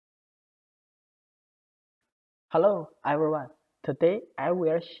Hello everyone, today I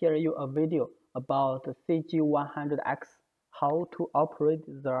will share you a video about the CG100X, how to operate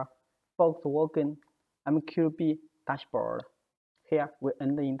the Volkswagen MQB dashboard. Here we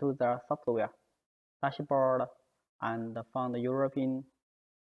enter into the software dashboard and found the European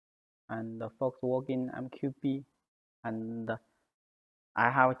and the Volkswagen MQB, and I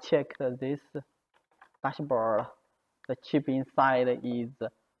have checked this dashboard. The chip inside is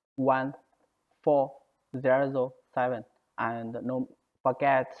 1407, and no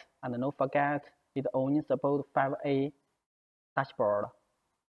forget it only supports 5A dashboard.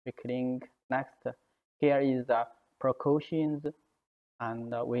 We click next. Here is the precautions,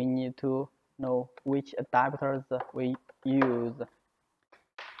 and we need to know which adapters we use.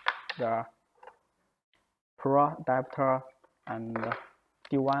 The Pro adapter and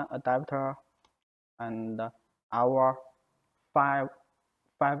Tiguan adapter, and our 5A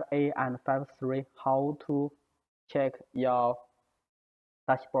and 5.3. How to check your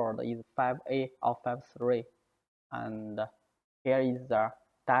dashboard is 5A or 5.3, and here is the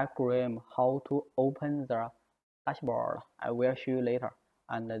diagram how to open the dashboard. I will show you later,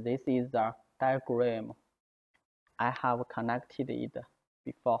 and this is the diagram. I have connected it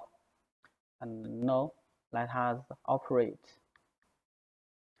before, and now let us operate.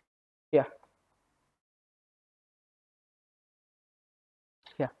 Here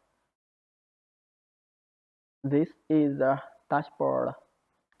this is the dashboard,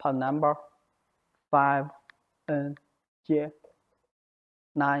 part number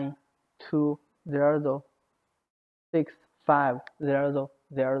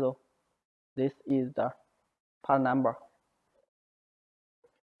 5NJ920065000. This is the part number.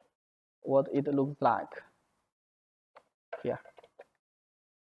 What it looks like here.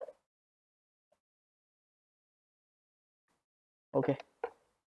 Okay,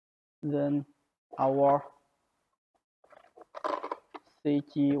 then our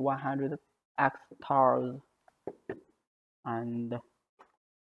CG100X tires, and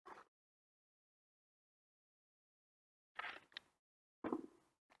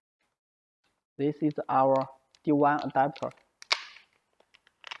this is our Tiguan adapter.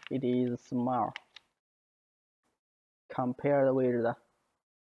 It is small compared with the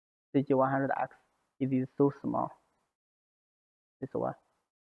CG100X. It is so small, this one,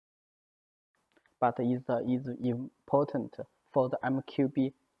 but is important for the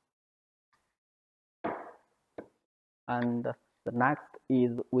MQB. And the next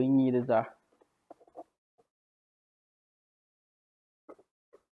is we need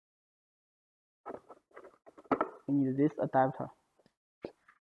this adapter.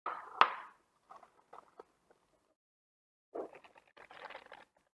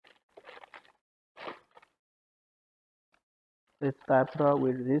 This adapter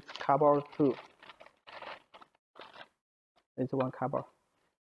with this cable too. It's one cable.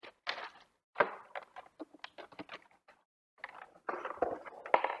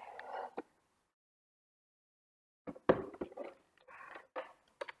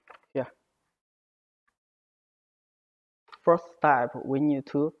 Here. First step, we need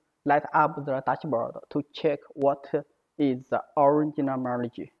to light up the dashboard to check what is the original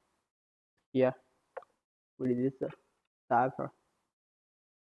mileage. Here, with this adapter,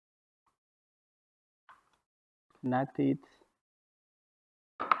 connect it,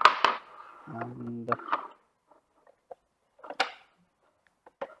 and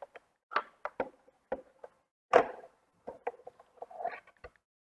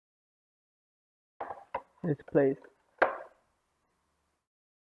this place.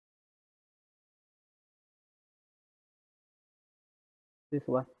 This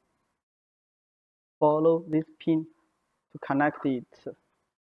one. Follow this pin to connect it.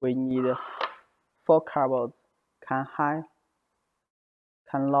 We need 4 cables: can high,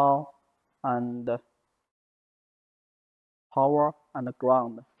 can low, and power and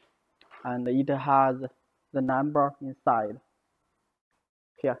ground. And it has the number inside.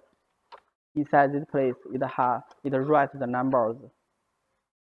 Here, inside this place, it writes the numbers.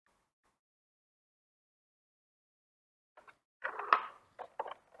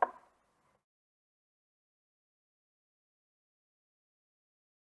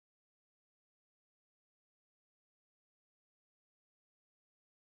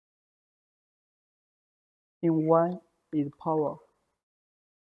 In 1 is power.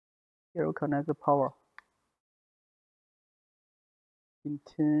 Here we connect the power. In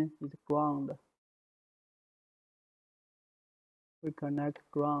 10 is ground. We connect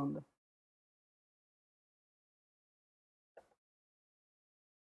ground.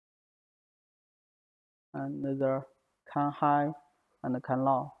 And the can high and can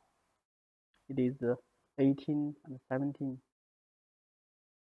low. It is 18 and 17.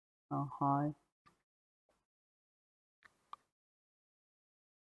 High.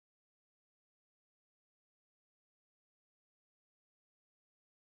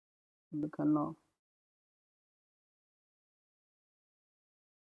 The canal.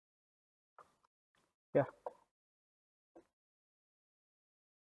 Yeah.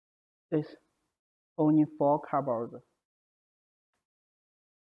 This only 4 cardboards.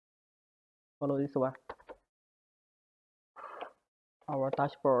 Follow this one. Our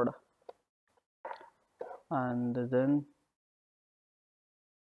dashboard. And then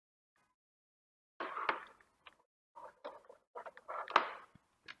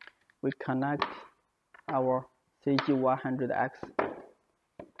we connect our CG100X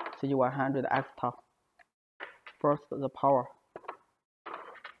top. First the power.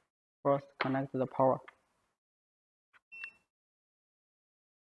 First connect the power.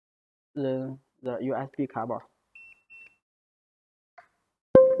 Then the USB cable.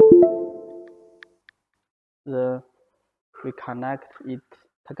 Then we connect it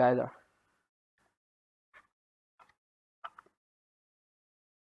together.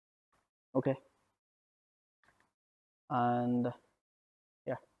 Okay. And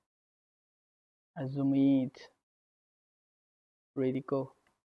yeah, I zoom in it. Ready go.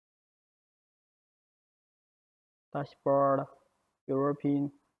 Dashboard,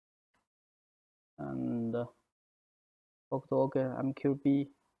 European, and Volkswagen MQB,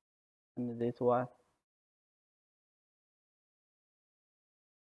 and this one.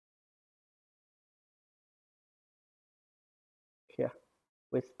 Here,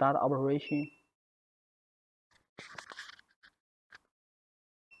 we start operation.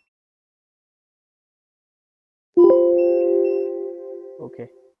 Okay,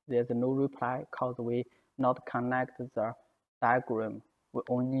 there's no reply because we not connect the diagram. We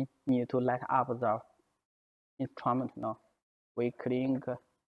only need to light up the instrument now. We click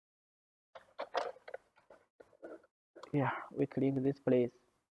here. We click this place.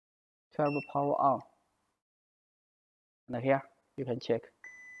 12 power on. And here you can check.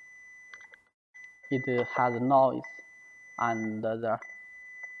 It has noise, and the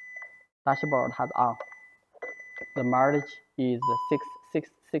dashboard has on. The mileage is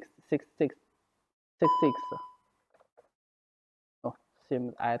 66666. Oh,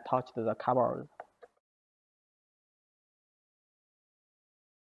 seems I touched the cardboard.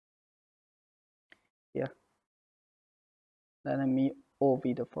 Here. Let me off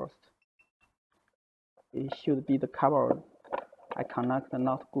it first. It should be the cardboard. I connect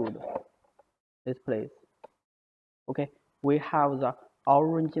not good. This place. Okay, we have the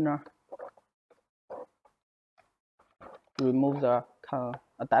original. Remove the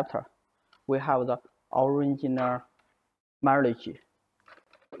adapter. We have the original mileage,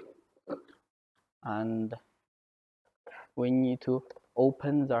 and we need to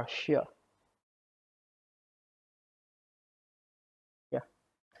open the shell. Yeah,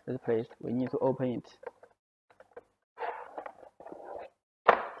 this place we need to open it.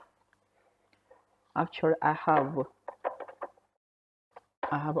 Actually, I have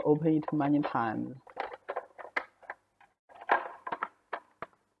opened it many times.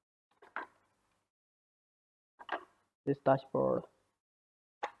 This dashboard.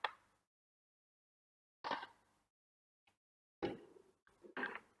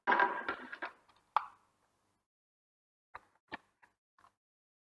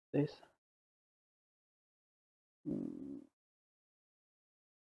 This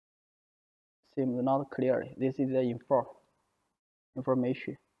seems not clear. This is the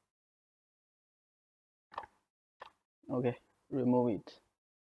information. Okay, remove it.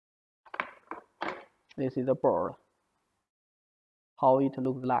 This is the board. How it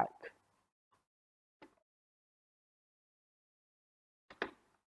looks like.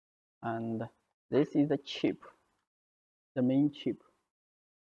 And this is the chip, the main chip.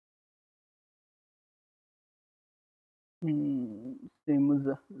 Seems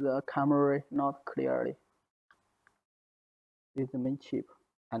the camera not clearly. This is the main chip,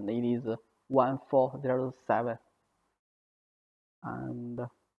 and it is 1407. And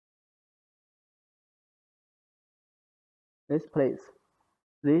this place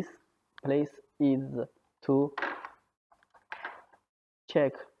is to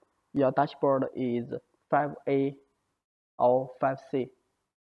check your dashboard is 5A or 5C.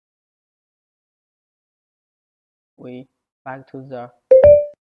 We back to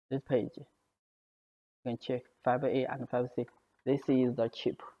this page. You can check 5A and 5C. This is the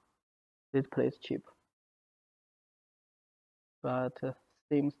chip. This place chip. But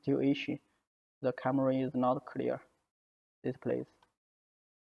same situation. The camera is not clear. This place.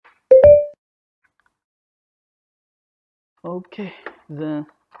 Okay, then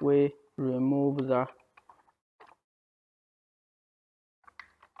we remove it.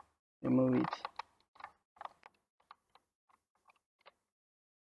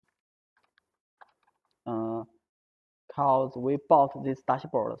 Cause we bought this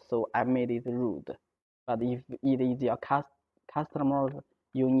dashboard, so I made it rude. But if it is your customer,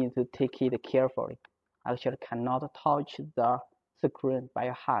 you need to take it carefully. Actually, cannot touch the screen by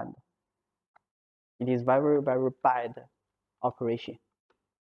your hand. It is very, very bad operation.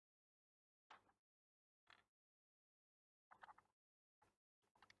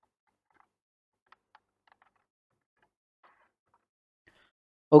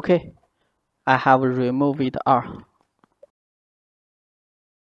 Okay, I have removed it all.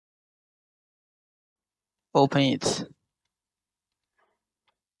 Open it.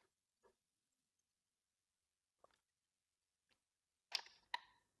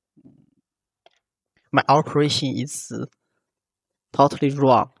 My operation is totally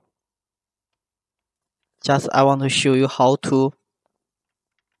wrong. Just I want to show you how to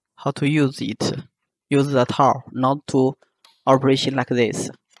use it. Use the tool, not to operation like this.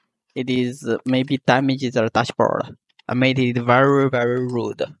 It is maybe damages the dashboard. I made it very, very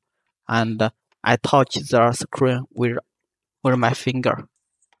rude. And I touch the screen with my finger.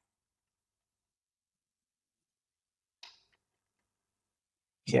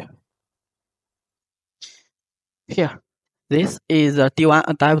 Here. Here. This is the D1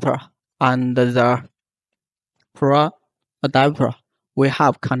 adapter and the Pro adapter. We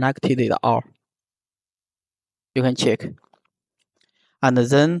have connected it all. You can check. And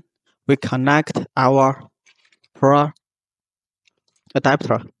then we connect our Pro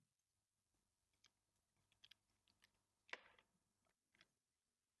adapter.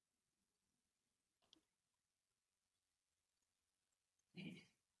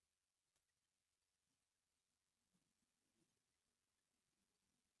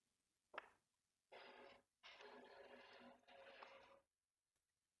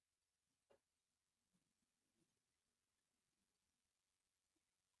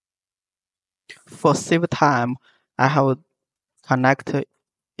 For save time, I have connected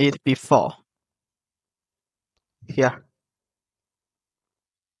it before. Here.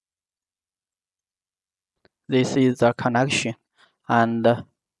 This is the connection, and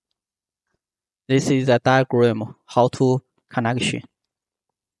this is the diagram how to connection.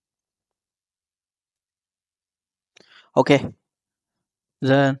 Okay.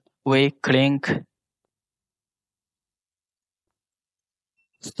 Then we click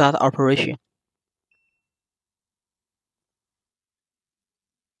start operation.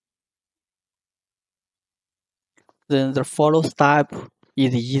 Then the follow step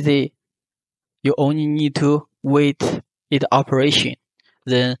is easy. You only need to wait it operation.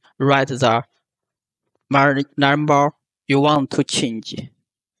 Then write the marriage number you want to change.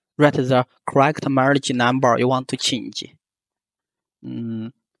 Write the correct marriage number you want to change.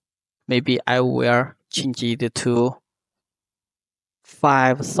 Maybe I will change it to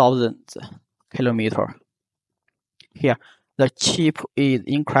 5,000 kilometer. Here, the chip is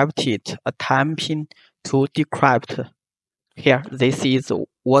encrypted, attempting to decrypt. Here, this is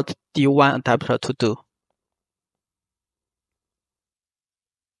what D1 adapter to do.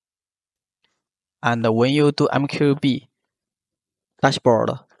 And when you do MQB dashboard,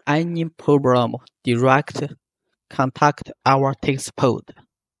 any problem, direct contact our tech support.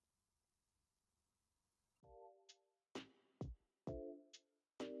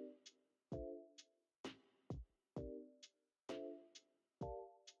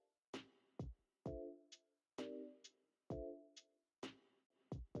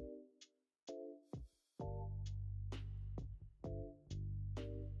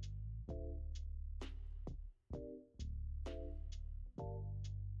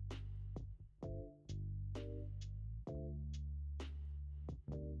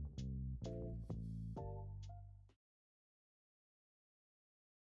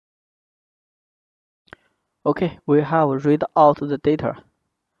 Okay, we have read out the data,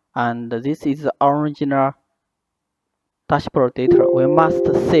 and this is the original dashboard data. We must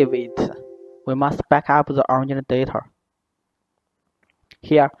save it. We must back up the original data.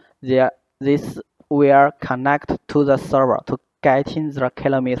 Here, this will connect to the server to getting the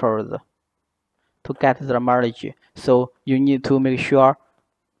kilometers, to get the mileage. So you need to make sure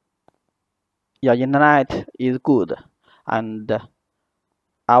your internet is good, and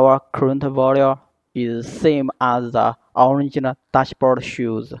our current value is same as the original dashboard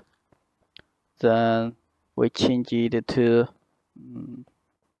shows. Then we change it to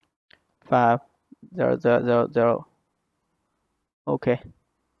 5,000. Okay.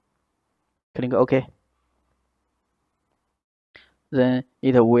 Click OK. then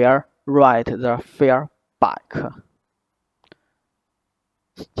it will write the file back.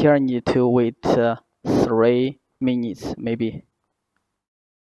 Still need to wait 3 minutes maybe.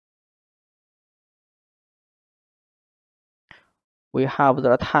 We have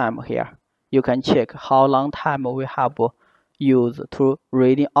the time here. You can check how long time we have used to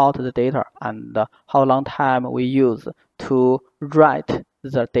reading out the data and how long time we use to write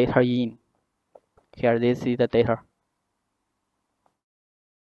the data in. Here, this is the data.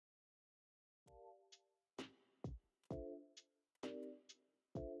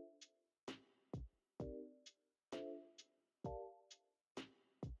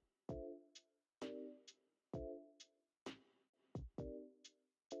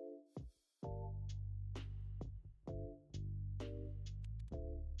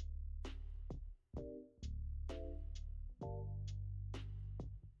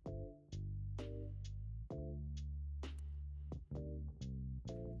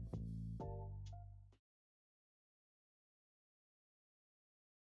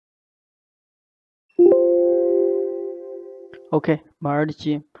 Okay,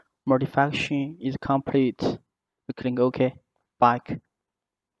 merge modification is complete. We click OK, back,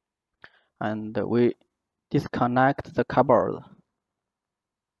 and we disconnect the cupboard.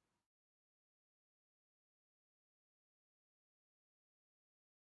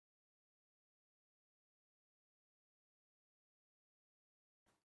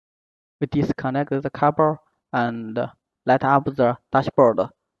 We disconnect the cupboard and light up the dashboard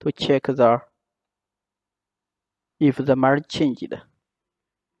to check if the merge changed.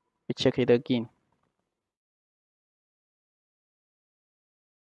 We check it again.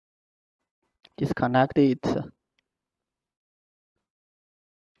 Disconnect it.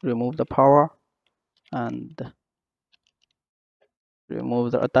 Remove the power and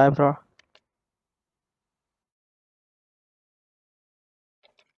remove the adapter.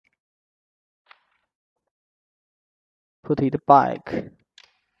 Put it back.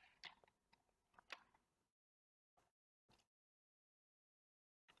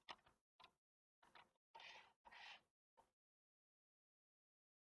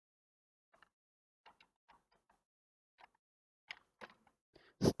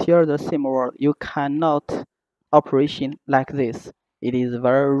 Still the same word. You cannot operation like this. It is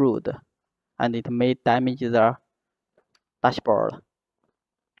very rude and it may damage the dashboard.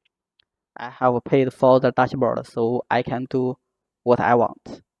 I have paid for the dashboard, so I can do what I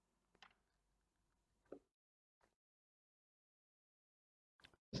want.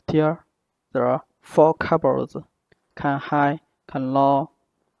 Still, there are 4 cupboards: can high, can low,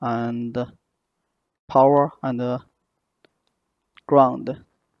 and power and ground.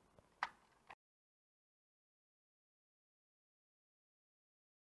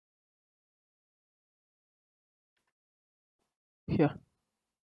 Here,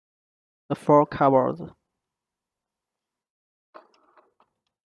 the 4 cupboards.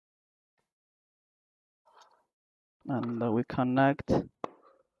 And we connect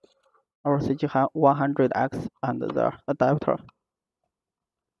our CG100X and the adapter.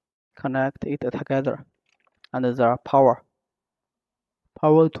 Connect it together and the power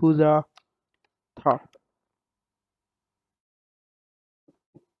to the top.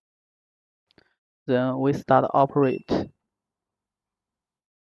 Then we start operate.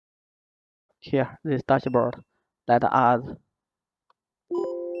 Here, this dashboard. Let us.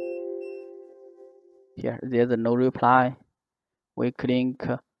 Here, there's no reply. We click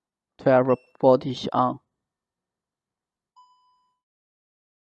 12 voltage on.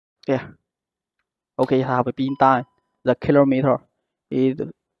 Yeah. Okay, it have been done. The kilometer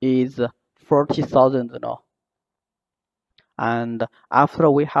is 40,000 now. And after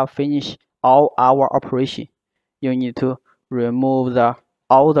we have finished all our operation, you need to remove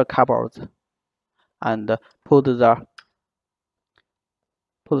all the cupboards and put the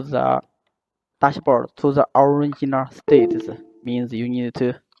dashboard to the original state. Means you need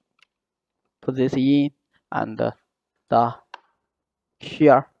to put this in and the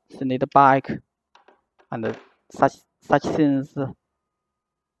here send it back and such things.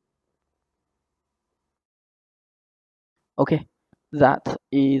 Okay, that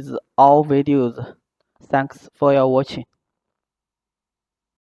is all videos. Thanks for your watching.